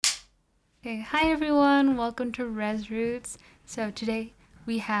Okay, hi everyone. Welcome to Res Roots. So today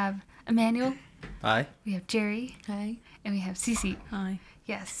we have Emmanuel, Hi. we have Jerry, Hi. and we have Cece. Hi.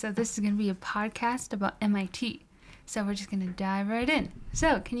 Yes, so this is going to be a podcast about MIT. So we're just going to dive right in.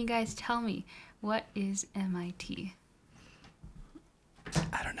 So, can you guys tell me what is MIT?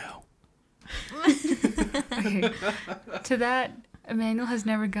 I don't know. Okay. To that, Emmanuel has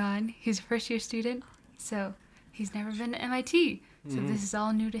never gone. He's a first year student, so he's never been to MIT. So this is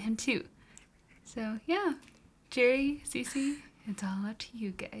all new to him too. So yeah, Jerry, Cece, it's all up to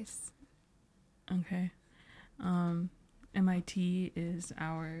you guys. Okay. MIT is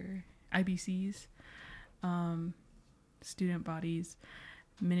our IBC's student body's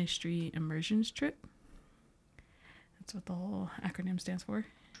Ministry Immersion Trip. That's what the whole acronym stands for.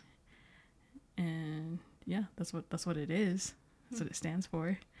 And yeah, that's what it is. That's what it stands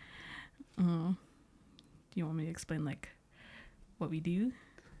for. Do you want me to explain like what we do?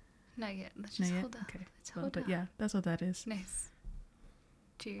 Not yet. Let's just hold on. Okay. Let's hold But on. yeah, that's what that is. Nice.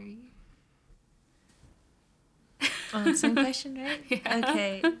 Jerry. Oh, same question, right? Yeah.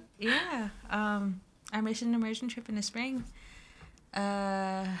 Okay. Yeah. Our mission immersion trip in the spring.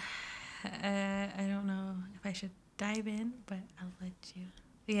 I don't know if I should dive in, but I'll let you.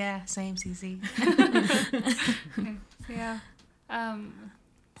 Yeah, same, CC. Yeah.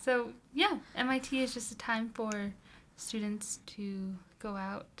 So yeah, MIT is just a time for students to go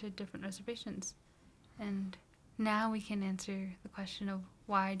out to different reservations, and now we can answer the question of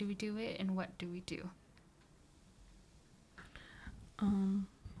why do we do it and what do we do.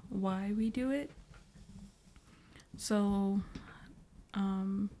 Why we do it. So,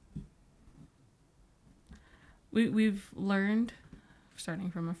 we've learned,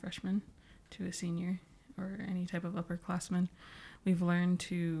 starting from a freshman to a senior or any type of upperclassman, we've learned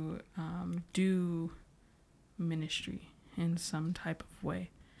to do ministry in some type of way,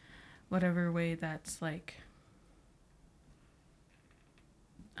 whatever way that's like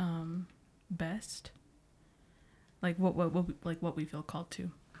best, like what we feel called to.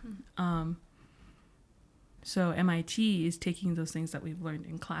 So MIT is taking those things that we've learned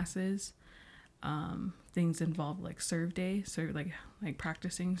in classes. Things involve like serve day, like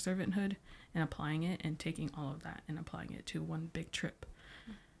practicing servanthood and applying it, and taking all of that and applying it to one big trip,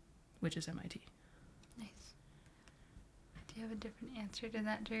 which is MIT. Nice. Do you have a different answer to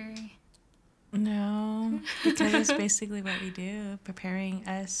that, Jerry? No, because it's basically what we do, preparing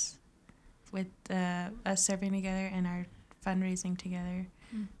us with us serving together and our fundraising together.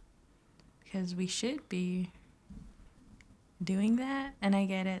 Because we should be doing that, and I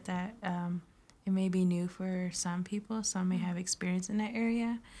get it that it may be new for some people. Some may have experience in that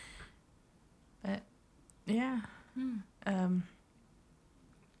area, but yeah. What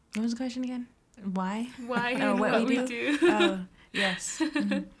was the question again? Why? Why Oh, and what we do. Oh, yes.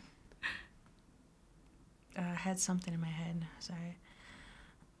 I had something in my head. Sorry.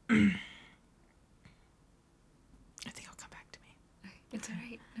 I think it'll come back to me. It's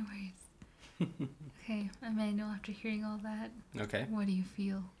alright, no worries. Okay, Emmanuel, after hearing all that, Okay. what do you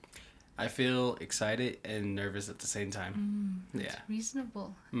feel? I feel excited and nervous at the same time. That's Yeah.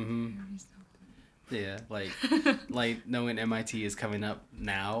 reasonable. Mm-hmm. Very reasonable. Yeah, like knowing MIT is coming up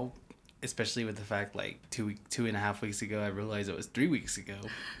now, especially with the fact like 2.5 weeks ago I realized it was 3 weeks ago,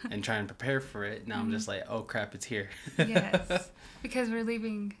 and trying to prepare for it. Now I'm just like, oh crap, it's here. Yes, because we're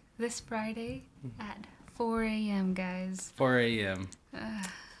leaving this Friday at 4 a.m., guys. 4 a.m.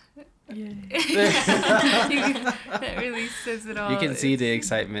 Yeah. That really says it all. You can see the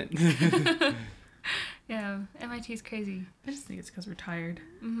excitement. Yeah, MIT is crazy. I just think it's because we're tired,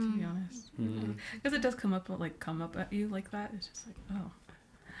 to be honest. Because it does come up at you like that. It's just like,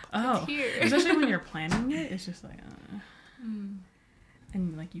 oh, here. especially when you're planning it. It's just like,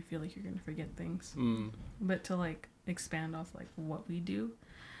 and like you feel like you're gonna forget things. But to like expand off like what we do,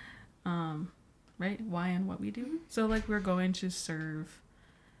 right? Why and what we do. So like we're going to serve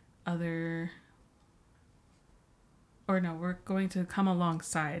we're going to come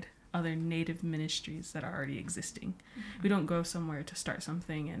alongside other native ministries that are already existing. We don't go somewhere to start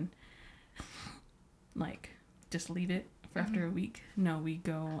something and like just leave it for after a week. No, we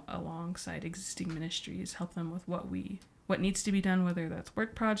go alongside existing ministries, help them with what needs to be done, whether that's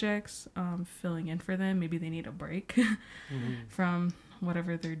work projects, filling in for them. Maybe they need a break from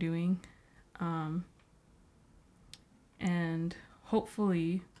whatever they're doing. And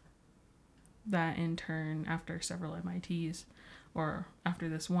hopefully that in turn, after several MITs or after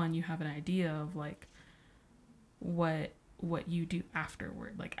this one, you have an idea of like what you do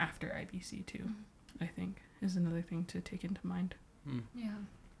afterward, like after IBC too, I think is another thing to take into mind. Yeah,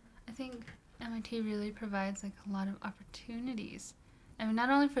 I think MIT really provides like a lot of opportunities I mean, not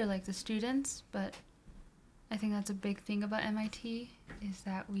only for like the students, but I think that's a big thing about MIT is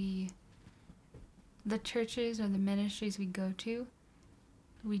that the churches or the ministries we go to,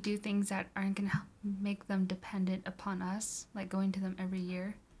 we do things that aren't going to make them dependent upon us, like going to them every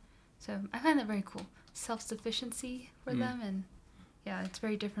year. So I find that very cool. Self-sufficiency for them, and yeah, it's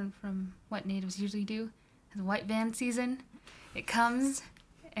very different from what natives usually do. The white van season, it comes,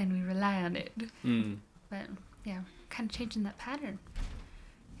 and we rely on it. But yeah, kind of changing that pattern.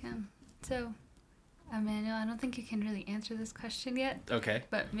 Yeah. So, Emmanuel, I don't think you can really answer this question yet. Okay.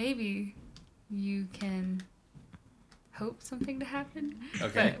 But maybe you can hope something to happen.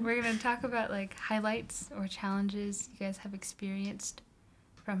 Okay. But we're going to talk about like highlights or challenges you guys have experienced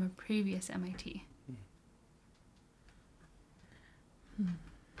from a previous MIT.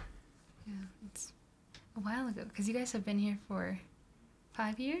 Yeah, it's a while ago because you guys have been here for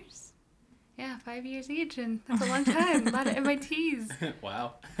 5 years. Yeah, 5 years each, and that's a long time. A lot of MITs.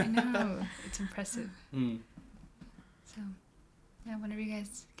 Wow. I know. It's impressive. Mm. So, yeah, whenever you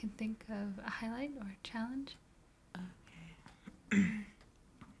guys can think of a highlight or a challenge. Okay.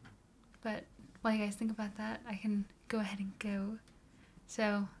 But while you guys think about that, I can go ahead and go.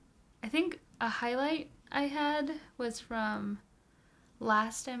 So, I think a highlight I had was from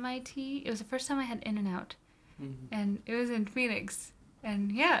last MIT. It was the first time I had In-N-Out, and it was in Phoenix.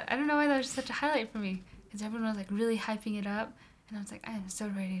 And yeah, I don't know why that was such a highlight for me, because everyone was like really hyping it up, and I was like, I am so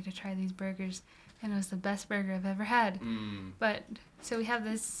ready to try these burgers, and it was the best burger I've ever had. But so we have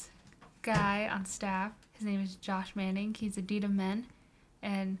this guy on staff. His name is Josh Manning. He's a dean of men,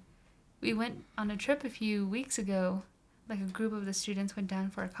 and we went on a trip a few weeks ago. Like a group of the students went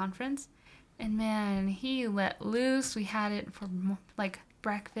down for a conference, and man, he let loose. We had it for like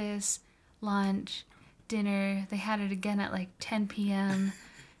breakfast, lunch, dinner. They had it again at like 10 p.m.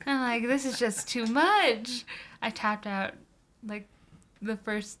 And I'm like, this is just too much. I tapped out like the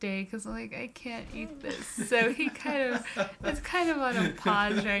first day because I'm like, I can't eat this. So it's kind of on a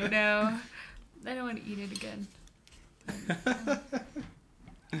pause right now. I don't want to eat it again.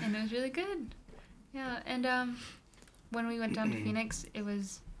 And it was really good. Yeah, and when we went down to Phoenix, it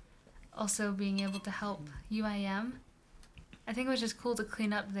was also being able to help UIM. I think it was just cool to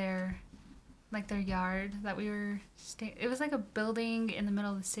clean up their yard that we were it was like a building in the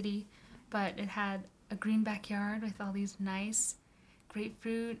middle of the city, but it had a green backyard with all these nice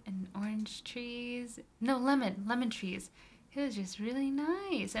grapefruit and orange trees. No, lemon trees. It was just really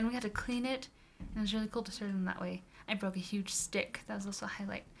nice, and we had to clean it, and it was really cool to serve them that way. I broke a huge stick. That was also a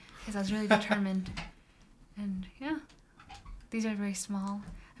highlight because I was really determined. And yeah, these are very small.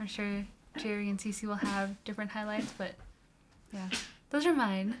 I'm sure Jerry and Cece will have different highlights, but yeah, those are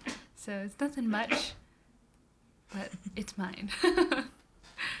mine. So it's nothing much, but it's mine.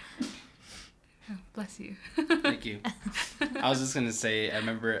 Oh, bless you. Thank you. I was just going to say, I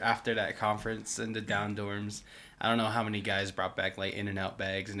remember after that conference in the down dorms, I don't know how many guys brought back like In-N-Out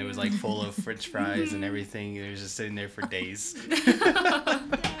bags, and it was like full of French fries and everything. It was just sitting there for days.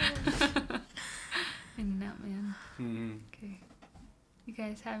 In-N-Out, man. Okay. You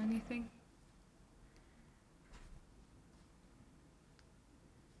guys have anything?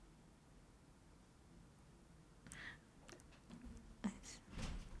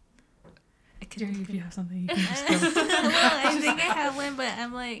 Jerry, if you have something, you can just go. Well, I think I have one, but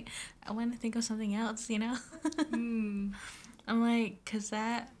I'm like, I want to think of something else, you know? I'm like, because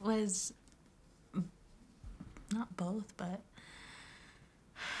that was not both, but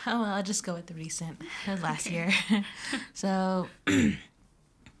oh, well, I'll just go with the recent, last year. So,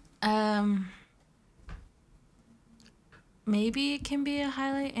 maybe it can be a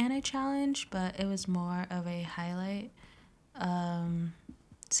highlight and a challenge, but it was more of a highlight.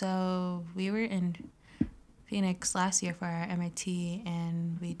 So we were in Phoenix last year for our MIT,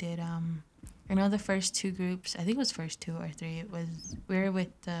 and we did, I know the first two groups, I think it was first 2 or 3, we were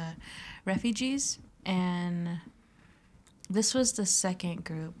with the refugees, and this was the second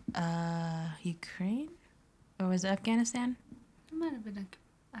group, Ukraine, or was it Afghanistan? It might have been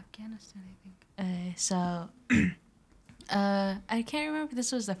Afghanistan, I think. So, I can't remember if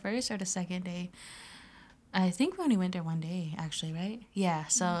this was the first or the second day. I think we only went there one day, actually, right? Yeah,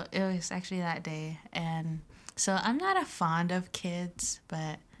 so it was actually that day. And so I'm not a fond of kids,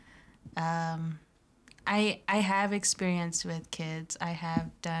 but I have experience with kids. I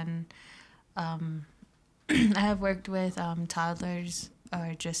have done, I have worked with toddlers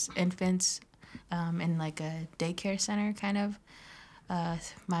or just infants in like a daycare center, kind of.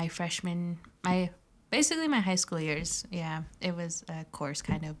 Basically my high school years. Yeah, it was a course,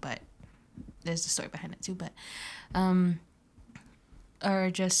 kind of, but there's a story behind it too, but or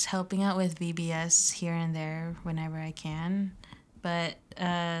just helping out with VBS here and there whenever I can. But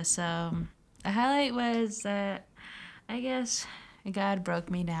so a highlight was that I guess God broke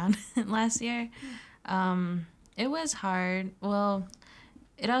me down last year. It was hard. Well,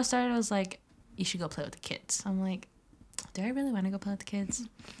 it all started was like, you should go play with the kids. I'm like, do I really want to go play with the kids?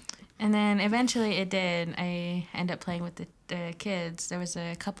 And then eventually it did. I ended up playing with the kids. There was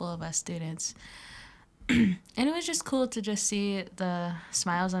a couple of us students. And it was just cool to just see the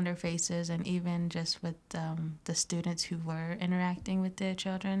smiles on their faces, and even just with the students who were interacting with the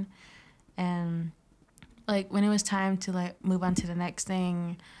children. And like when it was time to like move on to the next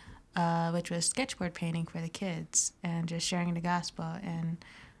thing, which was sketchboard painting for the kids and just sharing the gospel. And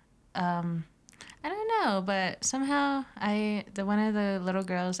I don't know, but somehow one of the little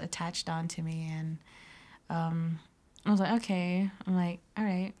girls attached onto me, and I was like, okay. I'm like, all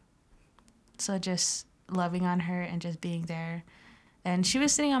right. So just loving on her and just being there. And she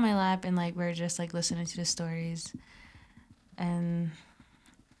was sitting on my lap, and like we were just like listening to the stories. And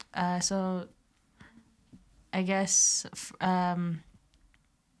so I guess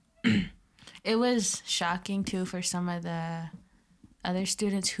it was shocking too for some of the other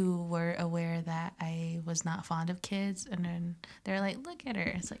students who were aware that I was not fond of kids, and then they're like, look at her,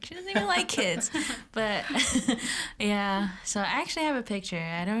 it's like she doesn't even like kids. But yeah, so I actually have a picture.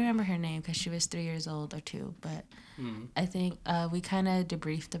 I don't remember her name because she was 3 years old or 2, but I think we kind of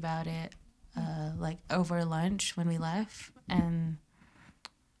debriefed about it like over lunch when we left. And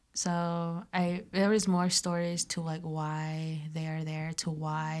so there was more stories to like why they are there, to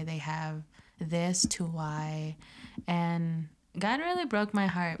why they have this, to why. And God really broke my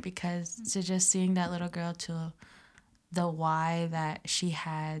heart, because to just seeing that little girl, to the why that she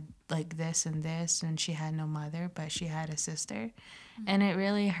had like this and this, and she had no mother, but she had a sister. And it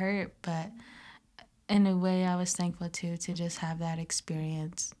really hurt, but in a way I was thankful too, to just have that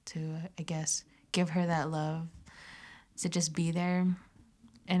experience, to I guess give her that love, to just be there.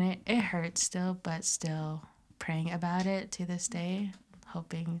 And it hurts still, but still praying about it to this day,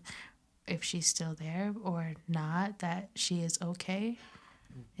 hoping if she's still there or not, that she is okay.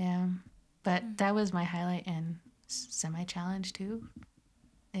 Yeah. But that was my highlight and semi-challenge too.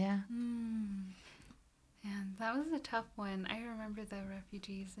 Yeah. And that was a tough one. I remember the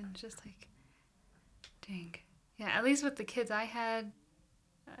refugees, and just like, dang. Yeah, at least with the kids I had,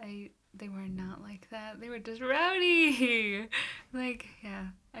 they were not like that. They were just rowdy. Like, yeah,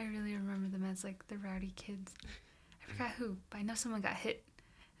 I really remember them as like the rowdy kids. I forgot who, but I know someone got hit.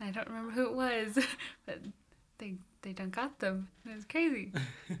 And I don't remember who it was, but they done got them. It was crazy.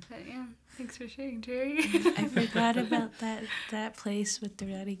 But yeah, thanks for sharing, Jerry. I forgot about that place with the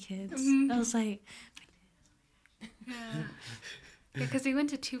rowdy kids. I was like, yeah, because we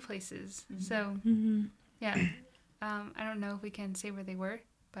went to 2 places. So yeah, I don't know if we can say where they were,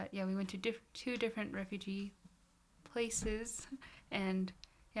 but yeah, we went to 2 different refugee places, and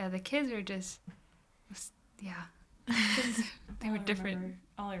yeah, the kids were just they were different.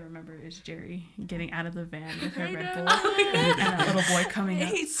 All I remember is Jerry getting out of the van with her Red Bull, and that little boy coming up,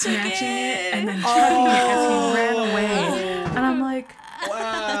 snatching it, and then chugging it as he ran away. And I'm like,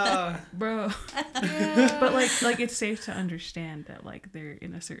 Wow, bro. Yeah. But like it's safe to understand that like they're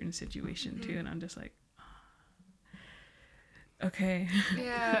in a certain situation too, and I'm just like, okay.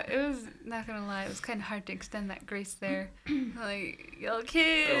 Yeah, it was, not gonna lie, it was kind of hard to extend that grace there. Like, yo,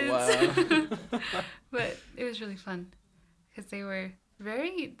 kids. Oh, wow. But it was really fun, because they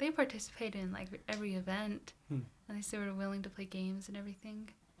participated in like every event. At least they were willing to play games and everything.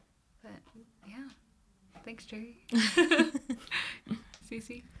 But yeah, thanks, Jerry.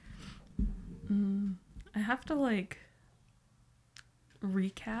 Cece? I have to like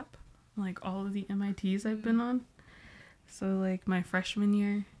recap like all of the MITs I've been on. So like my freshman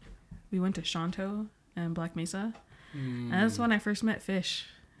year, we went to Shanto and Black Mesa. And that's when I first met Fish.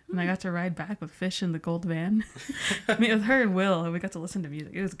 And I got to ride back with Fish in the gold van. I mean, it was her and Will, and we got to listen to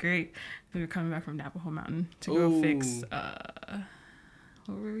music. It was great. We were coming back from Navajo Mountain to go fix,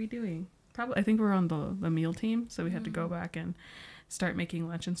 what were we doing? Probably, I think we were on the meal team, so we had to go back and start making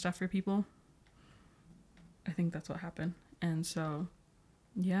lunch and stuff for people. I think that's what happened. And so,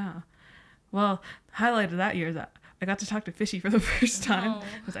 yeah. Well, highlight of that year is that I got to talk to Fishy for the first time.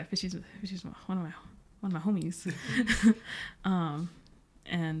 Was that Fishy's one of my homies.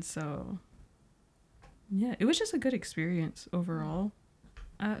 And so, yeah, it was just a good experience overall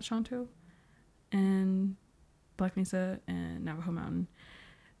at Shanto and Black Mesa and Navajo Mountain.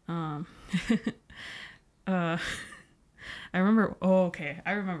 I remember,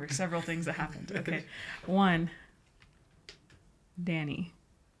 I remember several things that happened. Okay. One, Danny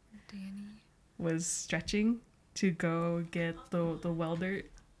was stretching to go get the welder,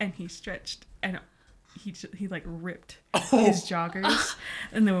 and he stretched and he like ripped his joggers,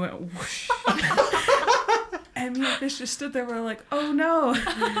 and they went whoosh. And me and Fish just stood there. We're like, oh no.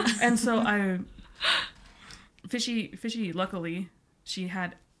 And so Fishy, luckily, she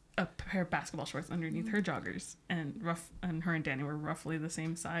had a pair of basketball shorts underneath her joggers, and her and Danny were roughly the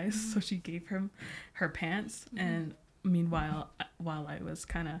same size, so she gave him her pants. And meanwhile, while I was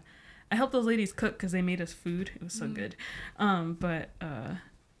I helped those ladies cook because they made us food. It was so good. But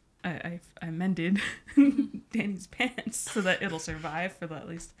I mended Danny's pants so that it'll survive for at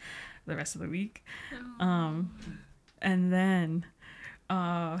least the rest of the week. And then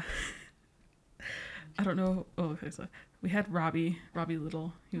I don't know. Oh, okay, so we had Robbie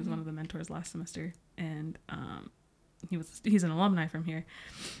Little. He was one of the mentors last semester, and he's an alumni from here.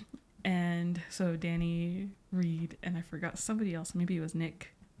 And so Danny, Reed, and I forgot somebody else. Maybe it was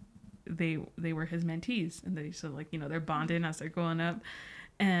Nick. They were his mentees, and they're bonding as they're going up.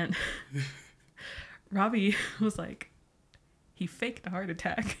 And Robbie was like, he faked a heart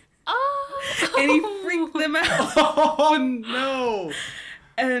attack. Oh. And he freaked them out. Oh no!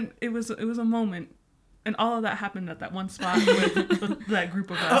 And it was a moment, and all of that happened at that one spot with that group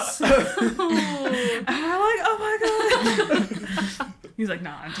of us. And we're like, oh my god! He's like,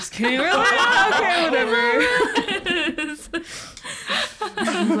 nah, I'm just kidding. We're like, oh, okay, whatever.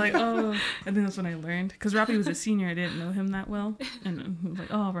 I was like, oh, and then that's when I learned, because Robbie was a senior. I didn't know him that well, and I was like,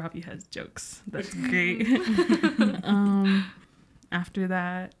 oh, Robbie has jokes. That's great. After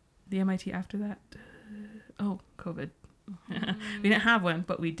that, the MIT after that, COVID. We didn't have one,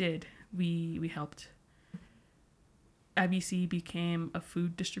 but we did. We helped. IBC became a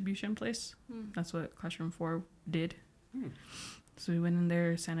food distribution place. That's what Classroom 4 did. So we went in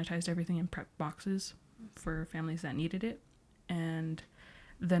there, sanitized everything, and prepped boxes for families that needed it. And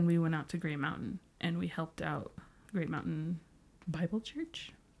then we went out to Gray Mountain, and we helped out Great Mountain Bible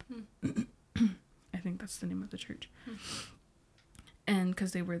Church. I think that's the name of the church. And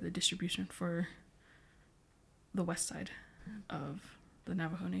because they were the distribution for the west side of the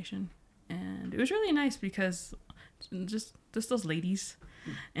Navajo Nation. And it was really nice because just those ladies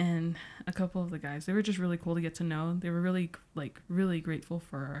and a couple of the guys, they were just really cool to get to know. They were really grateful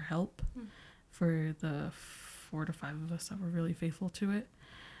for our help, for the 4 to 5 of us that were really faithful to it.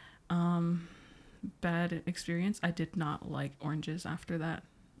 Bad experience. I did not like oranges after that.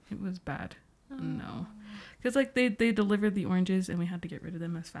 It was bad. No, because they delivered the oranges and we had to get rid of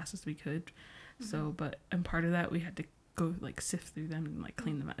them as fast as we could. So, and part of that we had to go sift through them and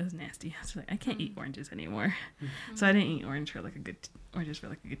clean them out. It was nasty. I was like, I can't eat oranges anymore. So I didn't eat oranges for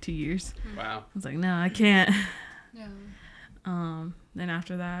a good 2 years. Wow. I was like, no, I can't. Yeah. Then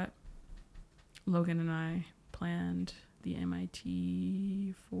after that, Logan and I planned the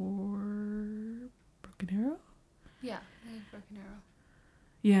MIT for Broken Arrow. Yeah, I had Broken Arrow.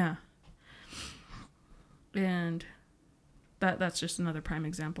 Yeah. And that's just another prime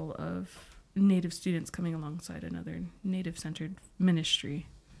example of Native students coming alongside another Native-centered ministry.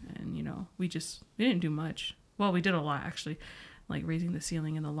 And, we didn't do much. Well, we did a lot, actually, like raising the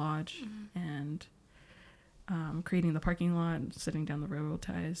ceiling in the lodge and creating the parking lot, setting down the railroad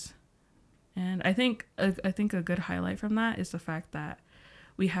ties. And I think a good highlight from that is the fact that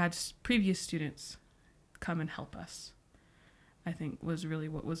we had previous students come and help us. I think was really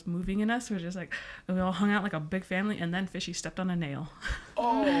what was moving in us. We're just we all hung out like a big family, and then Fishy stepped on a nail.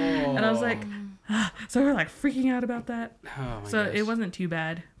 Oh. And I was like, so we're freaking out about that. Oh my so gosh. It wasn't too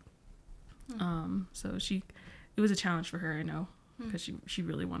bad. So it was a challenge for her, I know, because she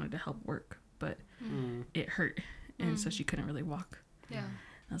really wanted to help work, but it hurt, and so she couldn't really walk. Yeah.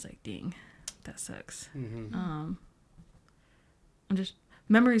 I was like, dang, that sucks. Mm-hmm.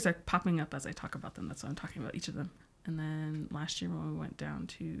 Memories are popping up as I talk about them. That's why I'm talking about each of them. And then last year when we went down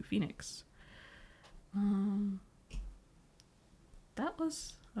to Phoenix, that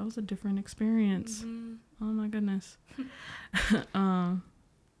was a different experience. Oh my goodness. I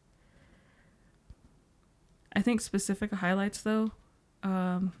think specific highlights though,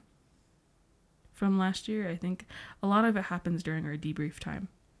 from last year, I think a lot of it happens during our debrief time.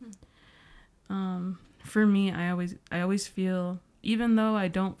 For me, I always feel, even though I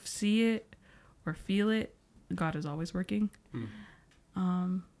don't see it or feel it, God is always working.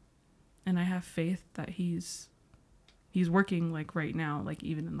 And I have faith that he's working right now,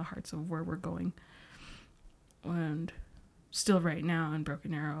 even in the hearts of where we're going. And still right now in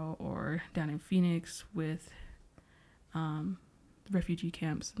Broken Arrow or down in Phoenix with the refugee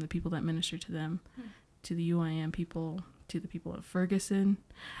camps and the people that minister to them, to the UIM people, to the people at Ferguson.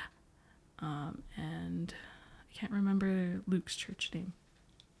 And I can't remember Luke's church name,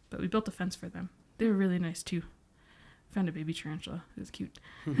 but we built a fence for them. They were really nice too. found a baby tarantula. It was cute.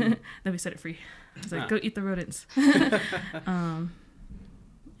 Then we set it free. I was like, go eat the rodents.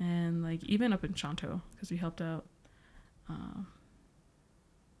 And like even up in Shanto, because we helped out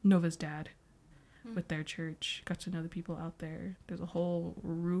Nova's dad with their church. Got to know the people out there. There's a whole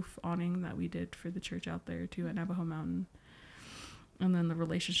roof awning that we did for the church out there too at Navajo Mountain. And then the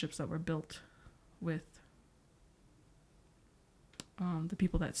relationships that were built with the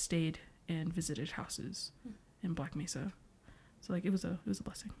people that stayed and visited houses in Black Mesa. So like it was a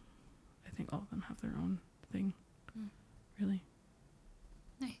blessing. I think all of them have their own thing. Really.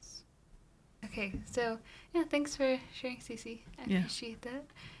 Nice. Okay, so yeah, thanks for sharing, Cece. I appreciate that.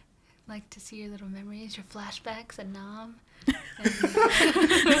 Like to see your little memories, your flashbacks at Nam.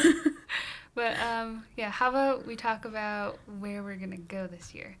 But yeah, how about we talk about where we're gonna go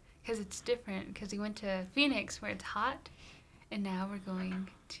this year? Because it's different. Because we went to Phoenix where it's hot, and now we're going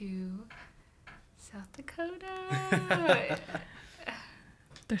to South Dakota.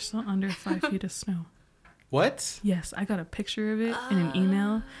 They're still under 5 feet of snow. What? Yes, I got a picture of it in an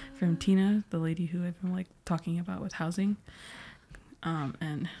email from Tina, the lady who I've been like talking about with housing.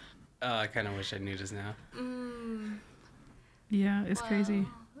 And I kind of wish I knew this now. Yeah, it's crazy.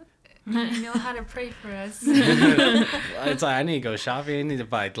 You know how to pray for us. It's like I need to go shopping. I need to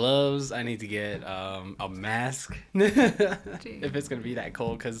buy gloves. I need to get a mask if it's gonna be that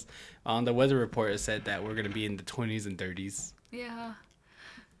cold. Because on the weather report it said that we're gonna be in the 20s and 30s. Yeah.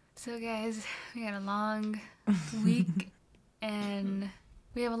 So guys, we got a long week and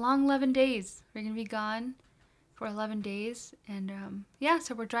we have a long 11 days. We're gonna be gone for 11 days, and yeah,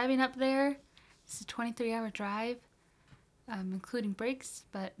 so we're driving up there. It's a 23-hour drive, including breaks,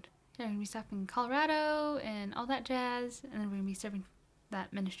 but we're gonna be stopping in Colorado and all that jazz, and then we're gonna be serving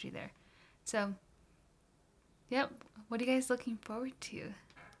that ministry there. So, yep. What are you guys looking forward to?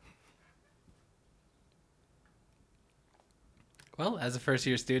 Well, as a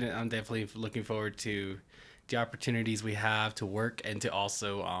first-year student, I'm definitely looking forward to the opportunities we have to work and to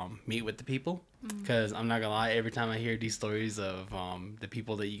also meet with the people. Because I'm not gonna lie, every time I hear these stories of the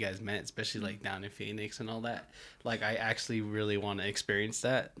people that you guys met, especially like down in Phoenix and all that, like I actually really want to experience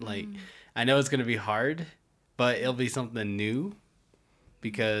that. Like I know it's gonna be hard, but it'll be something new.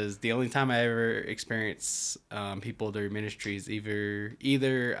 Because the only time I ever experience people during ministry is either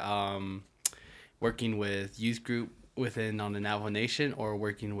working with youth group on the Navajo Nation or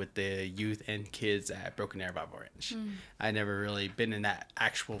working with the youth and kids at Broken Arrow Bible Ranch. I never really been in that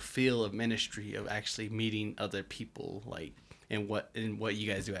actual feel of ministry of actually meeting other people like in what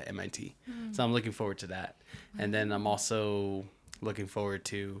you guys do at MIT. So I'm looking forward to that. And then I'm also looking forward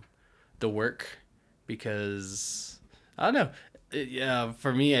to the work because I don't know.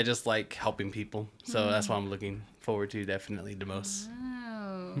 For me, I just like helping people. So that's what I'm looking forward to definitely the most.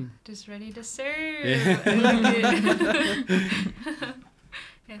 Just ready to serve. I like it.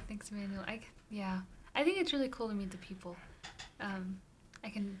 Yeah, thanks, Emmanuel. I think it's really cool to meet the people. I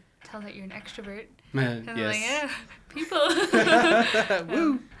can tell that you're an extrovert. And I'm like, yeah, people.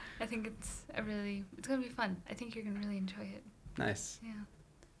 Woo. I think it's gonna be fun. I think you're gonna really enjoy it. Nice. Yeah.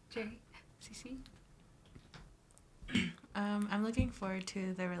 Jerry, Cece. I'm looking forward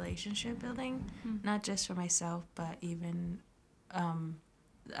to the relationship building, not just for myself, but even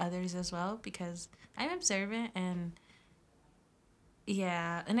others as well, because I'm observant and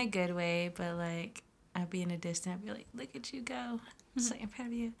yeah, in a good way, but like I'll be in a distance, be like, look at you go, just like I'm proud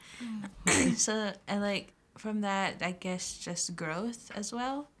of you. So I like from that, I guess just growth as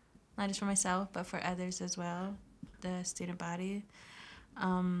well, not just for myself, but for others as well, the student body.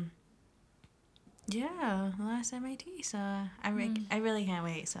 Yeah, last MIT, so I really can't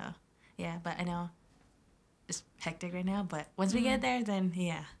wait. So yeah, but I know it's hectic right now, but once we get there, then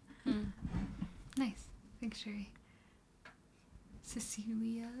yeah. Nice. Thanks, Sherry.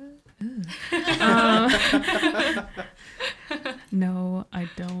 Cecilia? No, I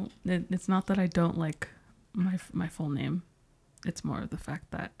don't. It's not that I don't like my full name. It's more of the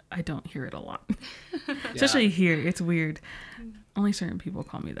fact that I don't hear it a lot. Especially here, it's weird. Only certain people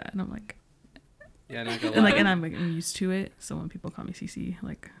call me that, and I'm like, yeah, not gonna lie. And I'm used to it. So when people call me CC,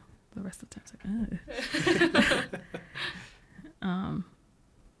 like the rest of the time, it's like,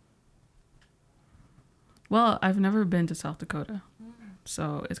 well, I've never been to South Dakota,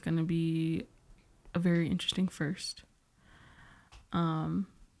 so it's gonna be a very interesting first.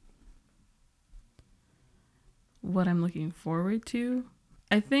 What I'm looking forward to,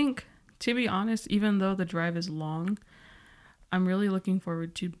 I think, to be honest, even though the drive is long, I'm really looking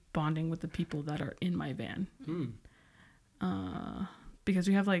forward to bonding with the people that are in my van. Because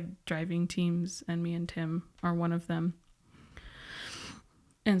we have like driving teams, and me and Tim are one of them.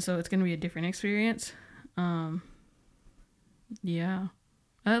 And so it's going to be a different experience. Yeah.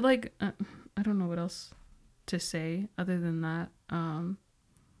 I don't know what else to say other than that.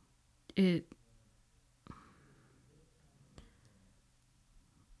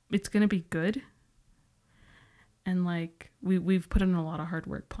 It's gonna be good, and like we've put in a lot of hard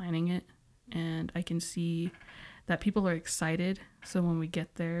work planning it, and I can see that people are excited. So when we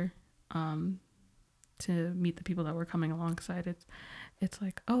get there, to meet the people that we're coming alongside, it's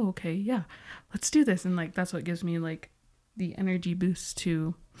like, oh, okay, yeah, let's do this. And like that's what gives me like the energy boost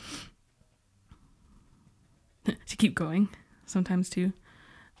to keep going sometimes too.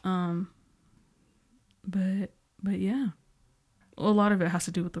 But yeah, a lot of it has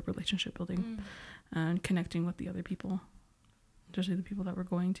to do with the relationship building and connecting with the other people, especially the people that we're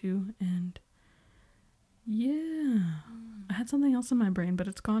going to. And yeah, I had something else in my brain, but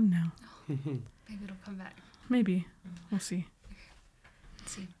it's gone now. Maybe it'll come back. Maybe. We'll see.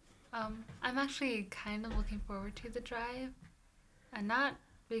 Let's see. I'm actually kind of looking forward to the drive, and not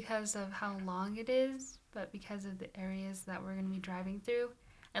because of how long it is, but because of the areas that we're going to be driving through,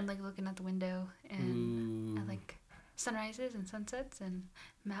 and like looking out the window and like sunrises and sunsets and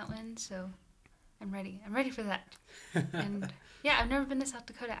mountains. So I'm ready. I'm ready for that. And yeah, I've never been to South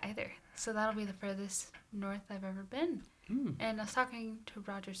Dakota either, so that'll be the furthest north I've ever been. And I was talking to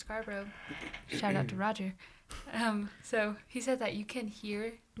Roger Scarborough. Shout out to Roger. So he said that you can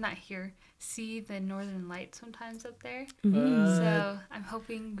see the northern lights sometimes up there. So I'm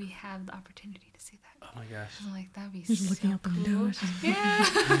hoping we have the opportunity to see that. Oh my gosh. I'm like, that'd be Just so looking out the cool. window. Yeah.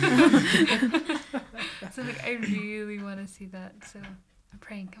 So like, I really want to see that. So I'm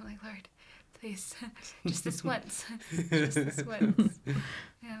praying. I'm like, Lord, please, just this once. Just this once.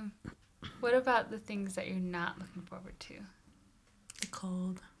 Yeah. What about the things that you're not looking forward to? The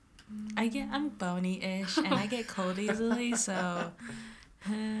cold. I'm bony-ish, and I get cold easily, so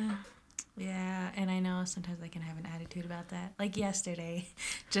yeah. And I know sometimes I can have an attitude about that. Like yesterday,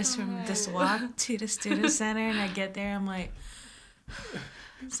 just from this walk to the student center, and I get there, I'm like,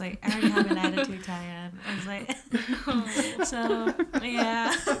 it's like I already have an attitude, Kyan. I was like, so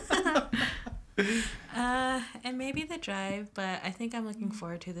yeah. And maybe the drive, but I think I'm looking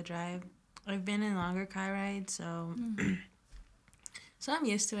forward to the drive. I've been in longer car rides, so so I'm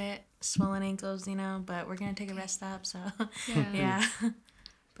used to it. Swollen ankles, but we're gonna take a rest stop, so yeah.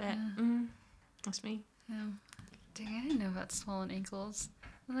 But that's me. Yeah. Dang, I didn't know about swollen ankles.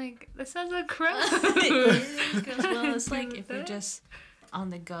 I'm like, that sounds like gross. Well, it's like if you're just on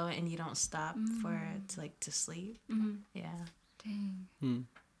the go and you don't stop to sleep. Yeah. Dang.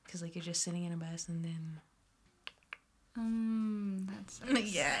 Because like you're just sitting in a bus and then. That's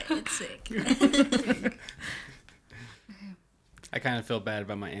yeah, it's sick. I kind of feel bad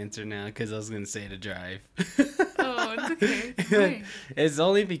about my answer now because I was gonna say to drive. Oh, it's okay. Why? It's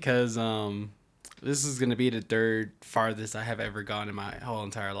only because this is gonna be the third farthest I have ever gone in my whole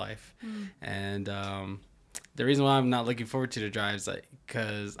entire life, and the reason why I'm not looking forward to the drive is like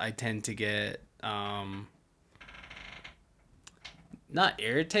because I tend to get not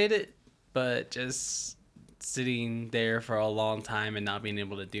irritated, but just sitting there for a long time and not being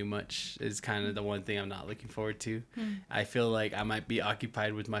able to do much is kind of the one thing I'm not looking forward to. I feel like I might be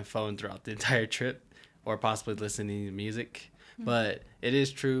occupied with my phone throughout the entire trip or possibly listening to music. But it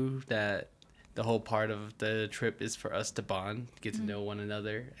is true that the whole part of the trip is for us to bond, get to know one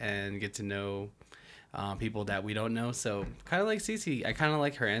another, and get to know people that we don't know. So kind of like Cece, I kind of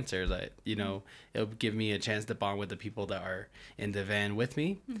like her answer that, it'll give me a chance to bond with the people that are in the van with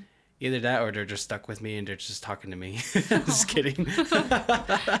me. Either that or they're just stuck with me and they're just talking to me. Just kidding.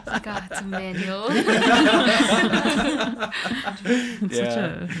 God's manual. That's such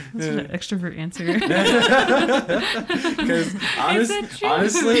an extrovert answer. Because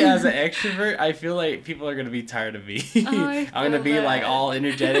honestly, as an extrovert, I feel like people are going to be tired of me. I'm going to be like all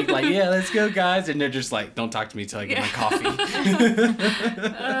energetic, like, yeah, let's go, guys. And they're just like, don't talk to me till I get my coffee.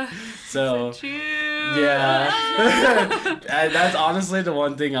 So, yeah. That's honestly the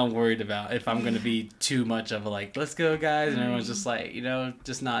one thing I'm worried about. If I'm going to be too much of a like, let's go, guys. And everyone's just like,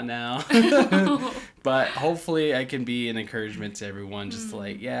 just not now. But hopefully I can be an encouragement to everyone. Just to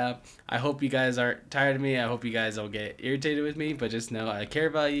like, yeah, I hope you guys aren't tired of me. I hope you guys don't get irritated with me. But just know I care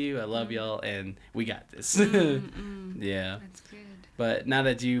about you. I love y'all. And we got this. Yeah. That's good. But now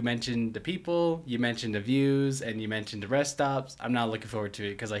that you mentioned the people, you mentioned the views, and you mentioned the rest stops, I'm not looking forward to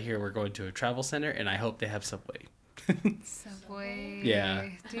it because I hear we're going to a travel center, and I hope they have Subway. Subway. Yeah.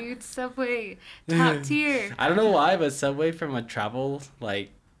 Dude, Subway. Top tier. I don't know why, but Subway from a travel,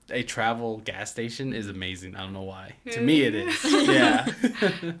 like, a travel gas station is amazing. I don't know why. To me, it is. Yeah.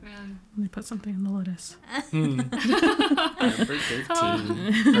 Man. They put something in the lettuce. Burger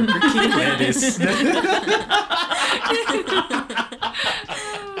King lettuce.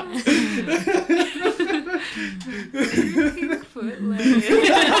 Foot lettuce.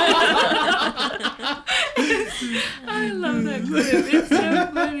 I love that clip. It's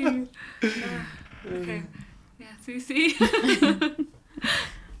so funny. Okay. Yeah, Cece.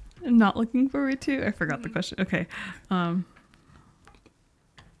 I'm not looking forward to. I forgot the question. Okay. Well,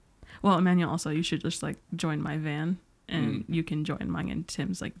 Emmanuel, also, you should just like join my van, and you can join mine and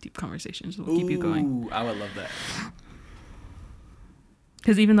Tim's like deep conversations. We'll keep you going. Ooh, I would love that.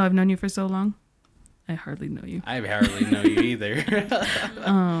 Because even though I've known you for so long, I hardly know you. I hardly know you either.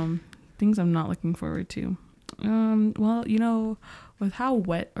 Things I'm not looking forward to. Well, you know, with how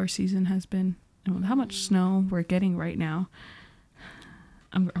wet our season has been and with how much snow we're getting right now,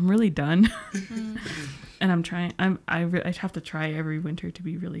 I'm really done. And I'm trying. I have to try every winter to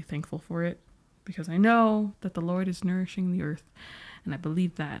be really thankful for it, because I know that the Lord is nourishing the earth, and I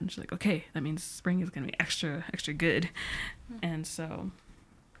believe that. And she's like, okay, that means spring is gonna be extra good. And so,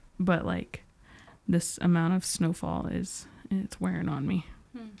 but like, this amount of snowfall it's wearing on me,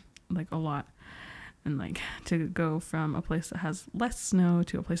 like a lot. And like, to go from a place that has less snow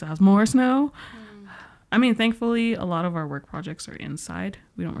to a place that has more snow. I mean, thankfully, a lot of our work projects are inside.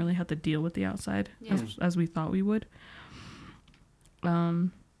 We don't really have to deal with the outside as we thought we would.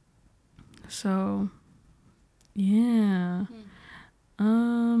 So, yeah.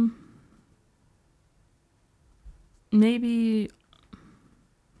 Maybe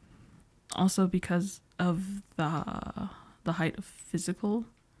also because of the height of physical,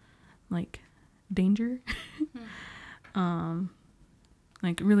 like, danger.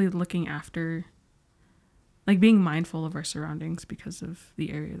 Like, really looking after, like, being mindful of our surroundings because of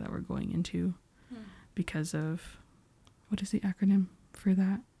the area that we're going into, because of, what is the acronym for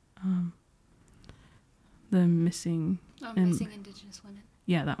that? The missing Indigenous women.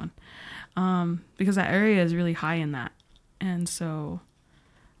 Yeah, that one. Because that area is really high in that, and so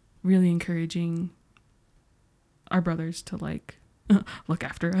really encouraging our brothers to like look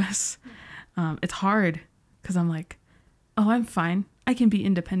after us. It's hard because I'm like, oh, I'm fine, I can be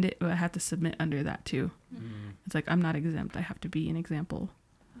independent, but I have to submit under that too. It's like, I'm not exempt, I have to be an example.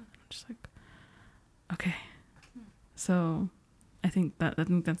 I'm just like, okay. So I think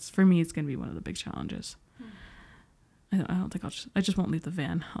that's, for me, it's gonna be one of the big challenges. I don't think I just won't leave the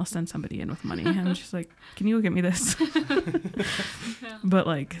van. I'll send somebody in with money. I'm just like, can you go get me this? But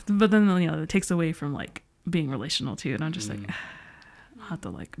then, you know, it takes away from like being relational too. And I'm just like, I'll have to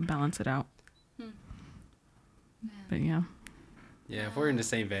like balance it out. But yeah. Yeah, if we're in the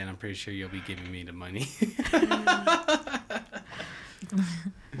same van, I'm pretty sure you'll be giving me the money.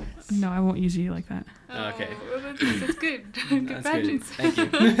 No, I won't use you like that. Okay. Well, that's good. Good That's badges. good. Thank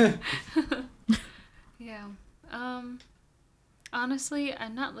you. Yeah. Honestly,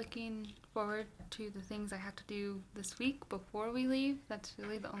 I'm not looking forward to the things I have to do this week before we leave. That's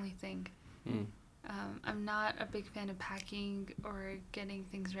really the only thing. I'm not a big fan of packing or getting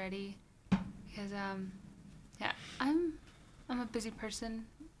things ready because, yeah, I'm a busy person,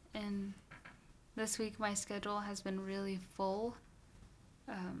 and this week my schedule has been really full.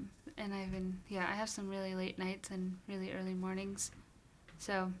 And I have some really late nights and really early mornings.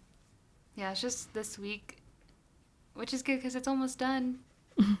 So, yeah, it's just this week, which is good because it's almost done.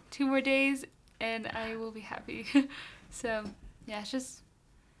 2 more days and I will be happy. So, yeah, it's just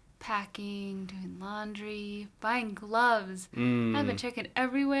packing, doing laundry, buying gloves. I've been checking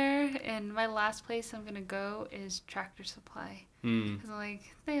everywhere, and my last place I'm going to go is Tractor Supply. Because I'm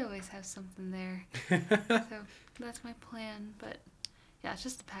like, they always have something there. So, that's my plan. But, yeah, it's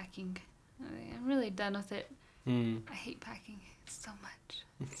just the packing. I'm really done with it. I hate packing so much.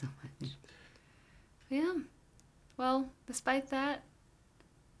 So much. But yeah. Well, despite that,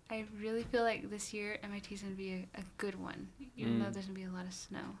 I really feel like this year MIT is going to be a good one, even though there's going to be a lot of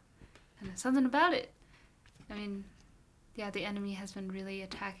snow. And there's something about it. I mean, yeah, the enemy has been really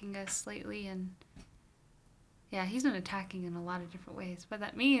attacking us lately, and yeah, he's been attacking in a lot of different ways. But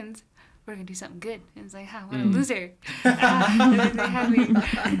that means we're going to do something good. And it's like, what a loser. They have me.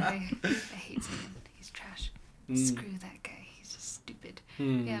 I hate Satan. He's trash. Screw that guy. He's just stupid.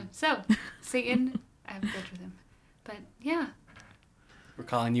 Yeah, so, Satan, I have a grudge with him. But, yeah. We're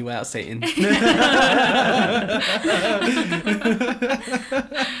calling you out, Satan. Yeah,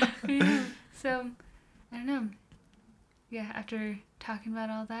 so, I don't know. Yeah, after talking about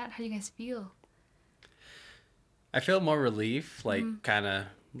all that, how do you guys feel? I feel more relief, like kind of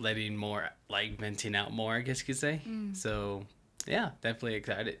letting more, like venting out more, I guess you could say. So Yeah, definitely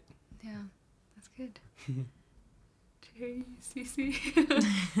excited. Yeah, that's good. Jerry, Cece.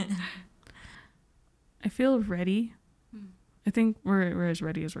 I feel ready. Hmm. I think we're as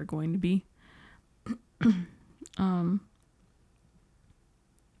ready as we're going to be.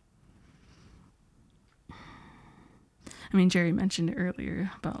 I mean, Jerry mentioned it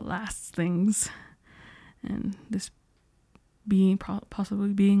earlier about last things, and this being possibly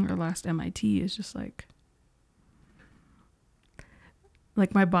being our last MIT is just like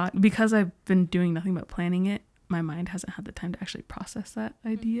my body, because I've been doing nothing but planning it. My mind hasn't had the time to actually process that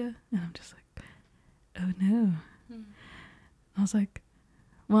idea, and I'm just like, oh no. I was like,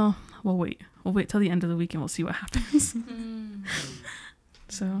 well, we'll wait till the end of the week and we'll see what happens.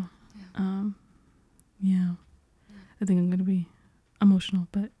 So, yeah. I think I'm going to be emotional,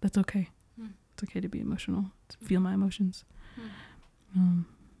 but that's okay. It's okay to be emotional, to feel my emotions. But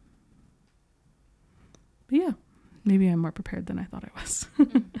yeah, maybe I'm more prepared than I thought I was.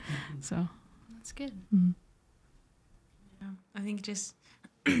 So. That's good. Yeah, I think just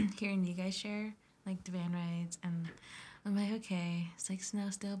hearing you guys share, like, the van rides, and I'm like, okay, it's like snow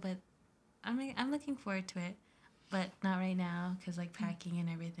still, but I'm looking forward to it. But not right now, because, like, packing and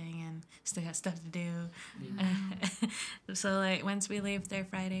everything, and still got stuff to do. So, like, once we leave there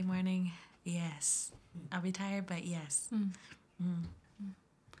Friday morning, yes. I'll be tired, but yes.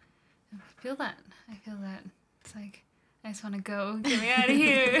 I feel that. It's like, I just want to go. Get me out of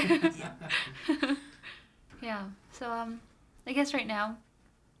here. Yeah. So, I guess right now,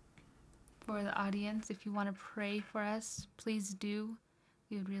 for the audience, if you want to pray for us, please do.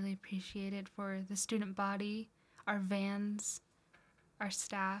 We would really appreciate it for the student body, our vans, our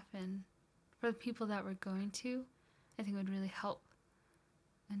staff, and for the people that we're going to. I think it would really help.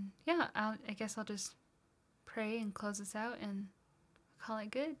 And yeah, I guess I'll just pray and close this out and call it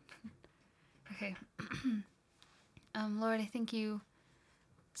good. Okay. Lord, I thank you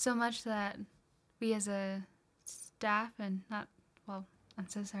so much that we as a staff and I'm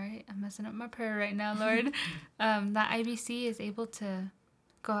so sorry, I'm messing up my prayer right now, Lord. That IBC is able to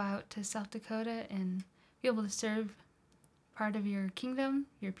go out to South Dakota and be able to serve part of your kingdom,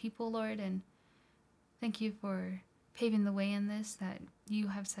 your people, Lord. And thank you for paving the way in this, that you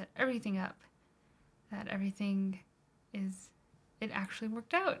have set everything up, that everything it actually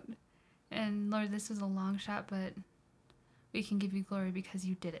worked out. And Lord, this was a long shot, but we can give you glory because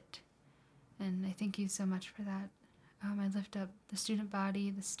you did it. And I thank you so much for that. I lift up the student body,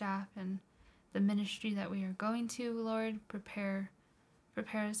 the staff, and the ministry that we are going to, Lord. Prepare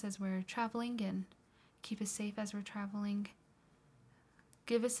us as we're traveling and keep us safe as we're traveling.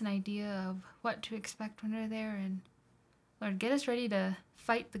 Give us an idea of what to expect when we're there, and Lord, get us ready to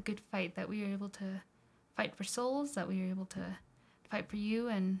fight the good fight, that we are able to fight for souls, that we are able to fight for you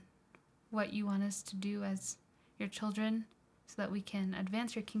and what you want us to do as your children so that we can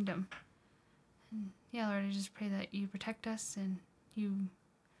advance your kingdom. And yeah, Lord, I just pray that you protect us and you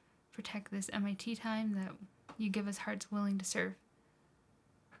protect this MIT time, that you give us hearts willing to serve.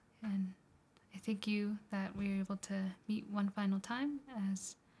 And I thank you that we were able to meet one final time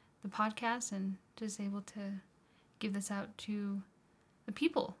as the podcast and just able to give this out to the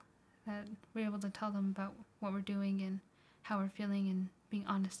people, that we're able to tell them about what we're doing and how we're feeling and being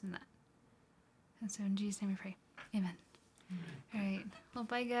honest in that. And so in Jesus' name we pray. Amen. All right. Well,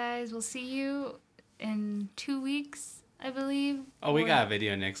 bye, guys. We'll see you in 2 weeks, I believe. Oh, we got a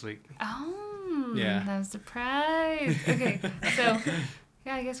video next week. Oh, yeah. That was a surprise. Okay, so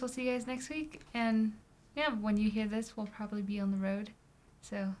yeah, I guess we'll see you guys next week. And yeah, when you hear this, we'll probably be on the road.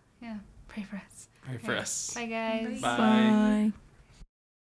 So yeah, pray for us. Pray for us. Bye, guys. Bye. Bye.